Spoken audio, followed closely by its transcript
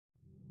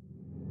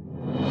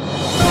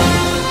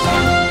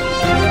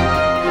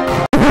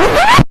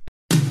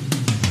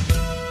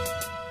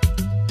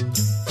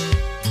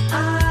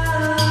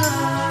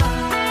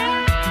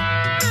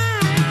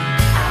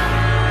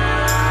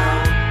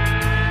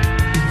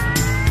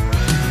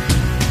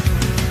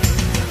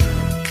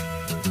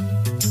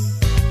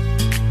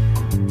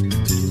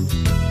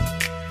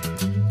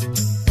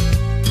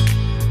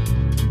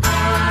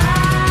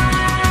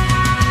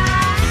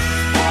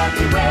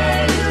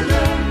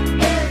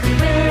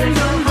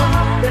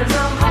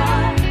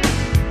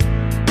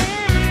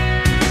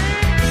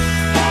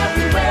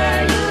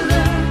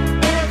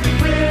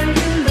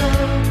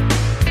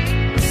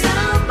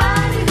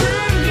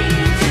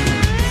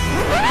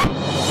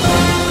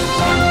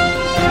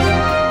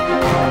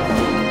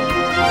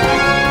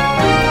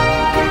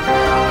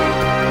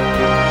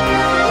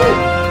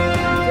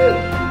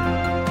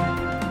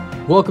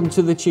Welcome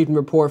to the Chieftain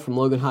Report from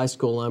Logan High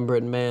School. I'm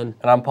Britton Mann.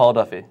 And I'm Paul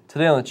Duffy.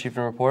 Today on the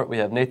Chieftain Report, we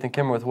have Nathan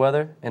Kimmer with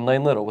weather and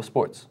Lane Little with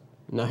sports.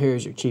 Now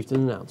here's your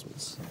Chieftain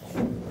announcements.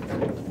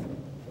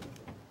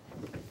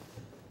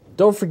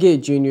 Don't forget,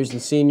 juniors and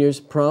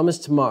seniors, prom is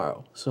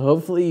tomorrow, so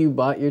hopefully you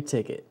bought your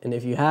ticket. And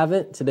if you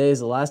haven't, today is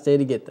the last day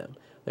to get them.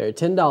 They are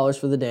 $10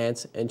 for the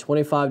dance and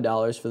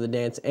 $25 for the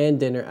dance and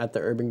dinner at the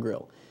Urban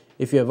Grill.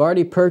 If you have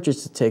already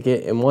purchased a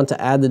ticket and want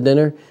to add the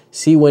dinner,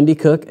 see Wendy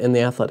Cook in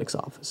the athletics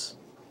office.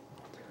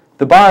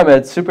 The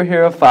Biomed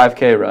Superhero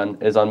 5K run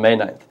is on May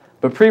 9th,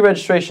 but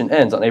pre-registration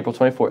ends on April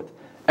 24th.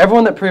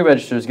 Everyone that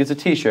pre-registers gets a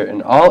t-shirt,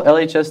 and all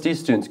LHSD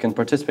students can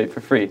participate for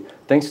free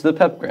thanks to the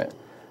PEP grant.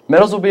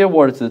 Medals will be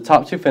awarded to the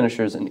top 2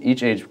 finishers in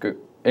each age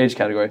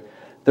category.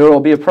 There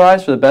will be a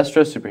prize for the best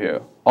dressed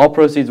superhero. All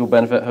proceeds will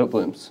benefit Hope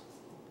Blooms.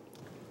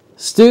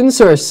 Students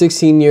who are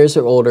 16 years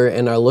or older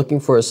and are looking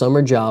for a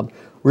summer job,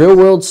 Real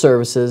World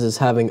Services is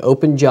having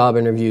open job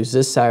interviews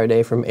this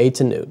Saturday from 8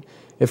 to noon.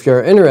 If you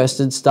are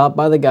interested, stop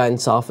by the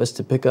guidance office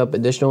to pick up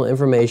additional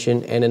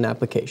information and an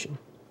application.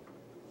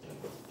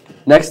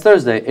 Next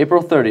Thursday,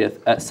 April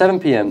 30th at 7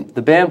 p.m.,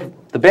 the band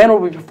will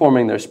be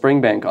performing their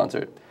spring band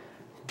concert.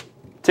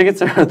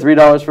 Tickets are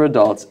 $3 for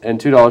adults and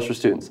 $2 for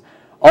students.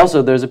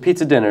 Also, there's a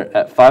pizza dinner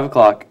at 5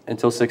 o'clock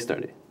until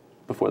 6:30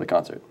 before the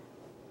concert.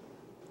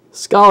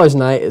 Scholars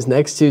Night is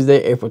next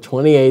Tuesday, April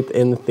 28th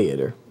in the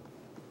theater.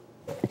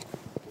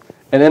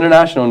 In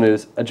international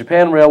news, a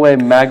Japan Railway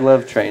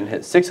maglev train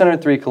hit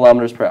 603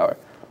 kilometers per hour,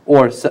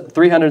 or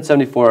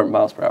 374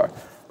 miles per hour,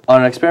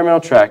 on an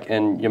experimental track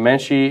in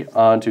Yamashi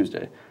on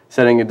Tuesday,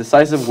 setting a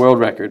decisive world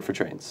record for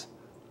trains.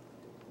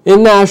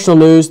 In national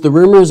news, the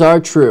rumors are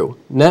true.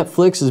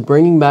 Netflix is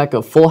bringing back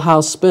a Full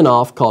House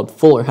spin-off called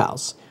Fuller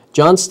House.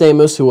 John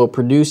Stamos, who will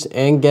produce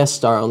and guest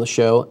star on the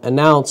show,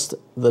 announced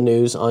the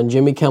news on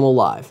Jimmy Kimmel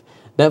Live.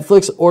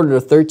 Netflix ordered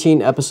a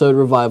 13-episode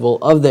revival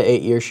of the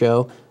 8-year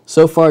show.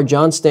 So far,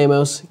 John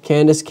Stamos,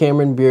 Candace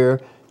Cameron Bure,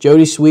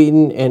 Jodie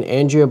Sweetin, and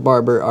Andrea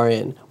Barber are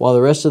in, while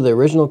the rest of the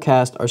original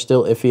cast are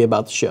still iffy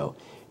about the show.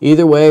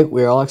 Either way,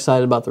 we are all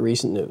excited about the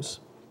recent news.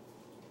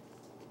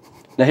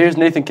 Now here's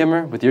Nathan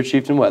Kimmer with your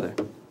Chieftain weather.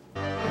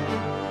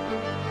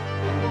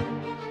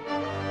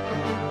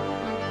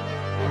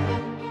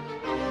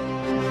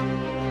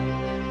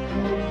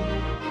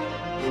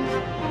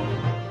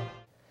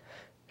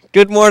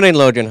 Good morning,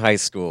 Logan High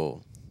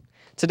School.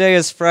 Today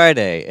is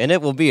Friday, and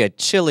it will be a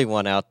chilly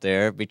one out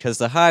there because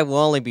the high will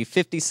only be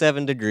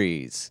 57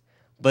 degrees,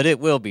 but it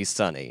will be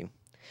sunny.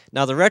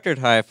 Now, the record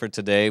high for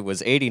today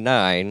was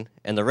 89,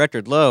 and the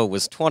record low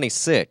was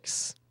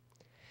 26.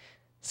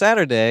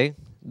 Saturday,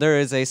 there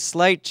is a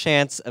slight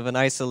chance of an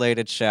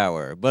isolated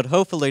shower, but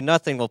hopefully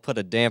nothing will put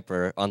a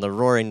damper on the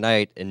roaring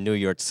night in New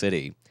York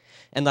City,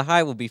 and the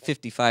high will be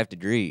 55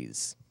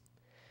 degrees.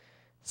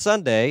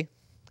 Sunday,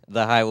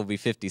 the high will be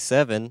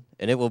 57,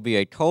 and it will be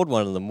a cold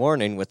one in the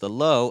morning with a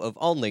low of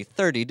only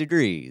 30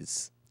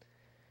 degrees.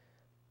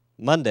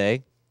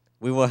 Monday,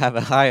 we will have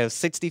a high of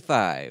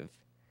 65.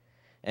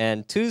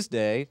 And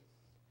Tuesday,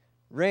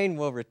 rain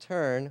will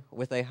return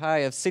with a high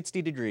of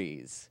 60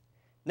 degrees.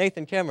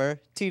 Nathan Kemmer,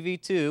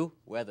 TV2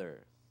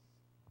 Weather.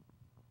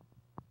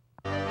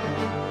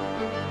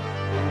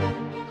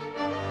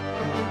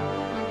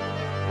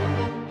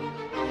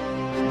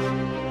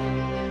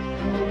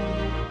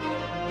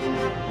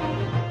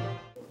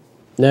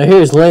 Now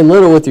here's Lane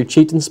Little with your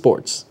Chieftain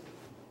Sports.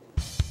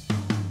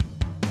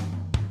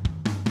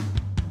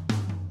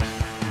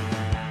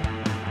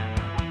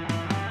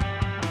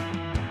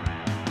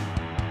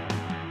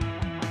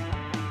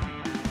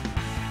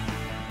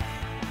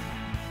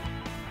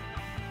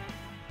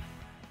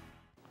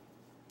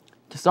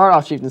 To start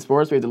off Chieftain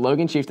Sports, we have the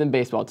Logan Chieftain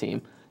baseball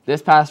team.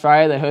 This past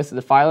Friday, they hosted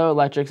the Philo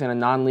Electrics in a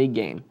non-league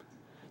game.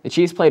 The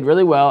Chiefs played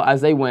really well as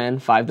they win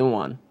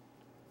 5-1.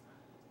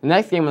 The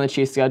next game on the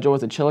Chiefs' schedule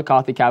was the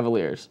Chillicothe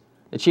Cavaliers.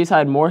 The Chiefs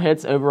had more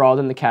hits overall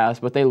than the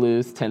Cavs, but they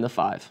lose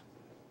 10-5.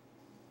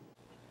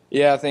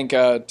 Yeah, I think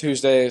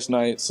Tuesday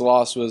night's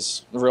loss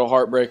was a real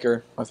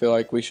heartbreaker. I feel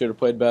like we should have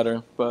played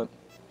better, but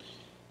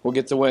we'll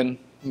get to win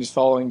these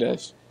following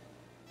days.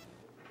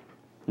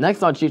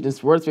 Next on Chieftain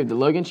Sports, we have the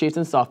Logan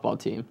Chieftain softball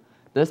team.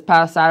 This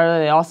past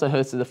Saturday, they also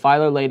hosted the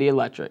Philo Lady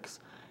Electrics.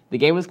 The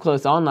game was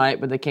close all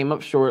night, but they came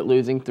up short,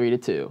 losing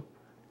 3-2.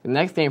 The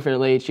next game for the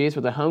Lady Chiefs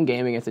was a home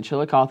game against the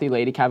Chillicothe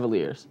Lady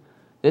Cavaliers.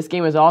 This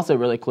game was also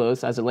really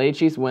close as the Lady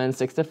Chiefs win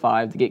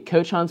 6-5 to get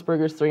Coach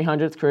Huntsberger's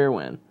 300th career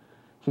win.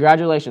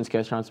 Congratulations,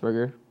 Coach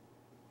Huntsberger.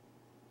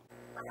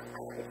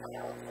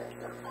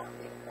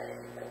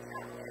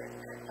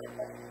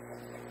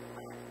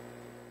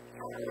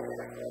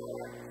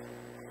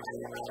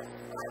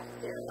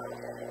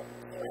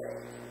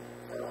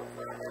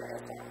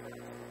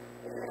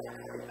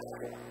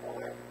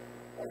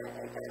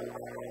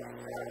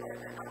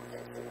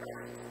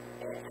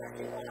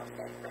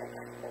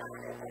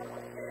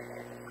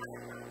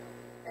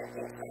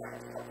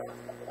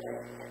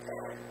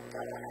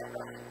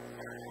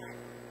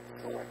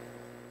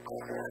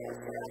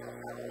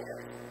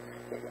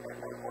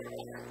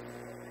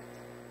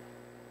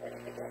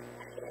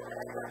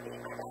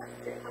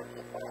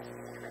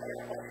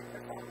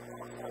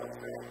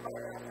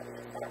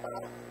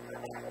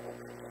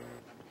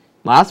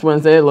 Last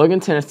Wednesday, the Logan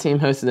tennis team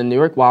hosted the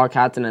Newark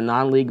Wildcats in a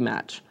non-league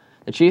match.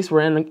 The Chiefs were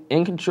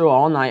in control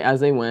all night as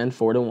they win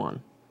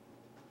 4-1.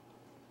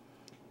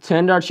 To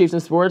end our Chiefs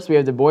in sports, we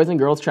have the boys and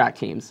girls track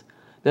teams.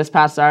 This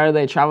past Saturday,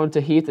 they traveled to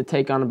Heath to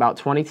take on about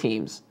 20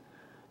 teams.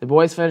 The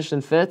boys finished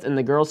in 5th and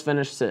the girls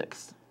finished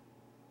 6th.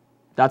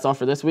 That's all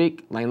for this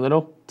week. Lane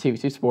Little,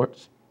 TV2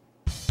 Sports.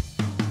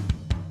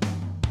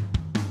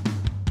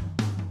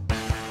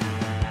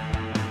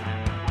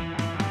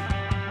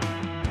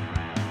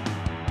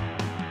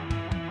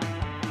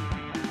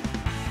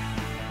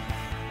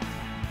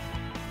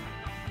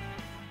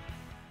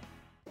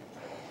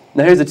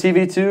 Now here's a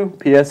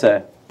TV2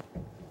 PSA.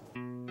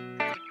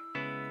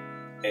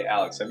 Hey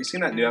Alex, have you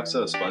seen that new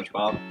episode of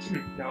SpongeBob?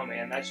 No,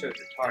 man, that show's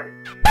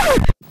retarded.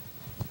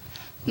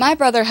 My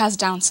brother has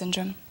Down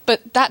syndrome,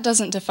 but that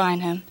doesn't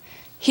define him.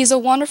 He's a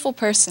wonderful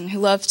person who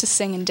loves to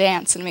sing and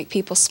dance and make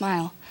people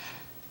smile.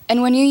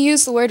 And when you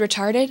use the word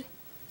retarded,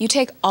 you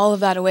take all of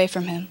that away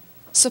from him.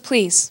 So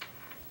please,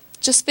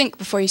 just think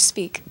before you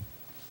speak.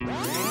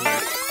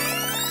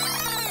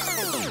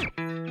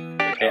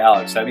 Hey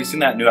Alex, have you seen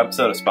that new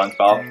episode of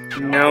SpongeBob?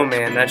 No,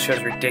 man, that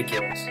show's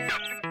ridiculous.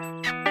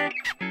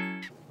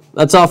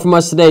 That's all from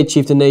us today,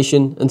 Chieftain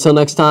Nation. Until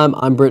next time,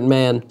 I'm Britton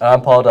Mann.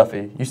 I'm Paul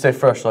Duffy. You stay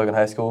fresh, Logan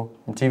High School.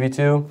 And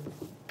TV2,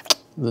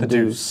 The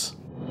Deuce.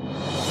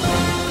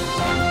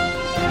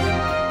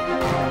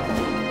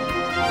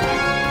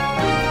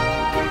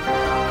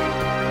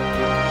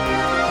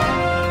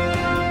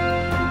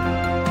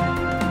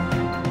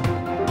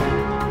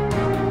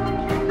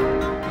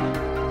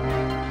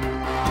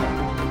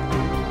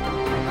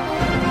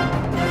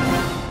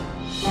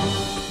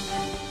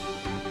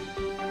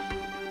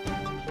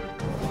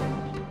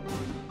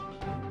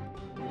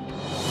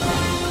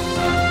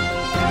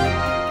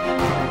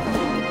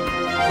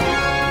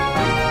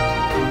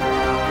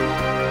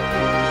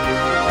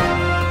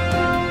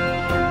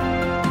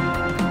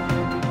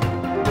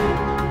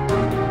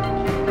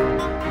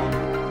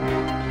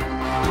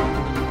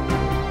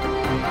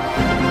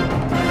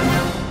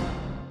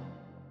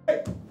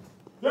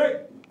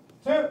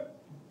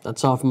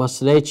 That's all from us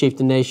today,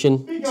 Chieftain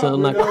Nation. Until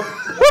next.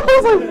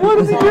 What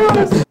is he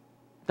doing?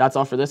 That's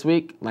all for this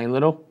week. Lane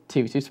Little,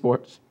 TV2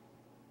 Sports.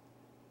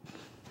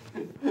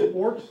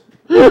 Sports?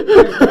 That's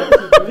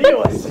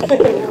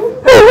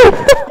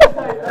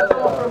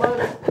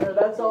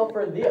all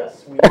for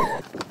this week.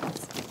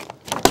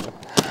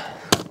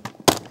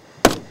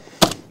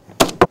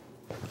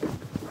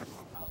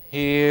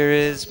 Here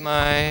is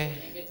my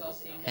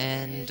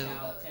end.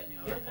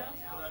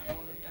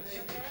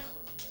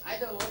 I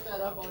had to look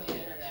that up on the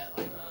internet.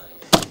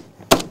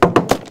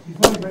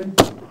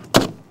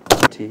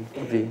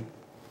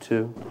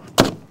 TV2.